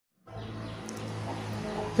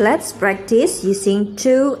Let's practice using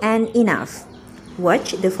to and enough.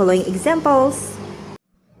 Watch the following examples.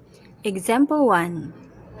 Example 1.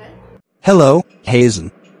 Hello,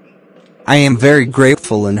 Hazen. I am very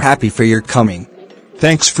grateful and happy for your coming.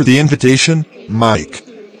 Thanks for the invitation, Mike.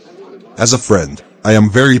 As a friend, I am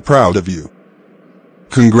very proud of you.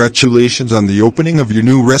 Congratulations on the opening of your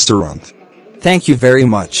new restaurant. Thank you very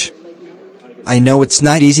much. I know it's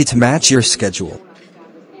not easy to match your schedule.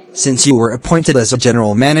 Since you were appointed as a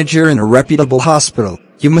general manager in a reputable hospital,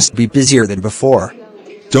 you must be busier than before.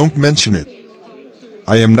 Don't mention it.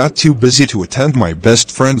 I am not too busy to attend my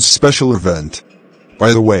best friend's special event.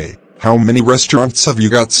 By the way, how many restaurants have you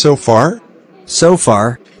got so far? So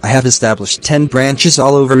far, I have established 10 branches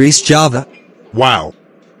all over East Java. Wow.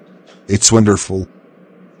 It's wonderful.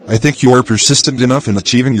 I think you are persistent enough in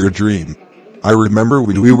achieving your dream. I remember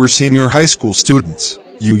when we were senior high school students,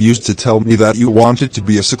 you used to tell me that you wanted to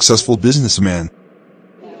be a successful businessman.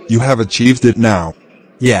 You have achieved it now.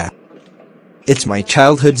 Yeah. It's my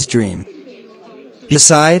childhood's dream.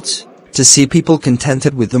 Besides, to see people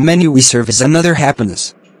contented with the menu we serve is another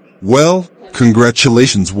happiness. Well,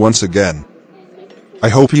 congratulations once again. I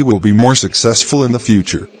hope you will be more successful in the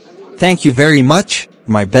future. Thank you very much,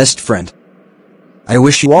 my best friend. I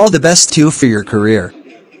wish you all the best too for your career.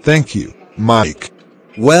 Thank you, Mike.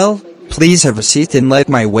 Well, please have a seat and let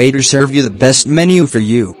my waiter serve you the best menu for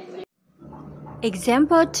you.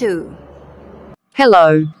 Example 2.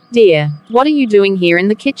 Hello, dear. What are you doing here in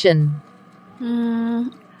the kitchen?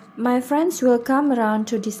 My friends will come around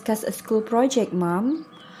to discuss a school project, Mom.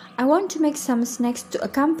 I want to make some snacks to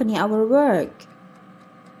accompany our work.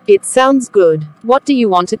 It sounds good. What do you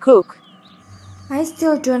want to cook? I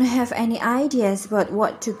still don't have any ideas about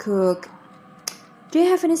what to cook. Do you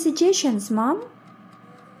have any suggestions, Mom?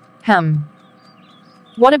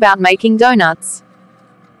 What about making donuts?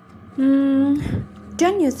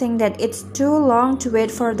 Don't you think that it's too long to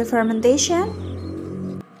wait for the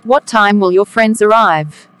fermentation? What time will your friends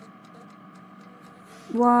arrive?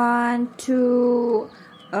 About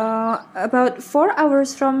 4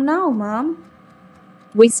 hours from now, Mom.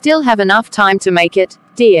 We still have enough time to make it,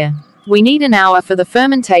 dear. We need an hour for the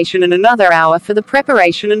fermentation and another hour for the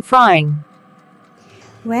preparation and frying.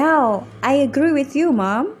 Well, I agree with you,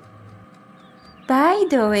 Mom. By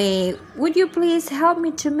the way, would you please help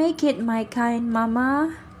me to make it, my kind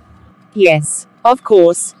Mama? Yes, of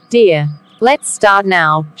course, dear. Let's start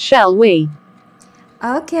now, shall we?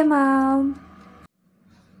 Okay, Mom.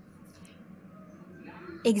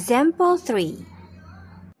 Example 3.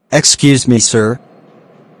 Excuse me, sir.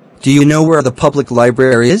 Do you know where the public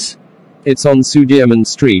library is? It's on Sudirman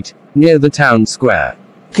Street, near the town square.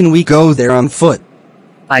 Can we go there on foot?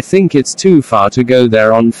 I think it's too far to go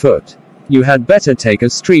there on foot. You had better take a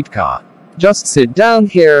streetcar. Just sit down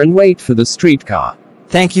here and wait for the streetcar.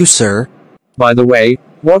 Thank you, sir. By the way,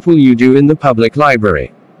 what will you do in the public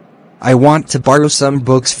library? I want to borrow some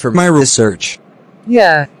books for my research.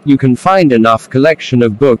 Yeah, you can find enough collection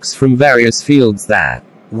of books from various fields there.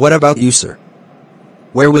 What about you, sir?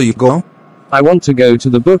 Where will you go? I want to go to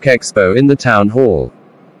the book expo in the town hall.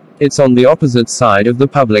 It's on the opposite side of the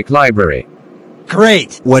public library.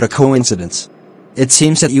 Great! What a coincidence. It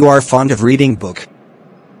seems that you are fond of reading book.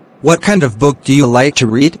 What kind of book do you like to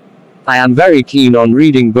read? I am very keen on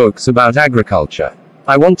reading books about agriculture.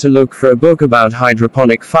 I want to look for a book about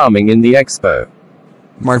hydroponic farming in the expo.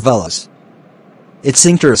 Marvelous. It's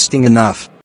interesting enough.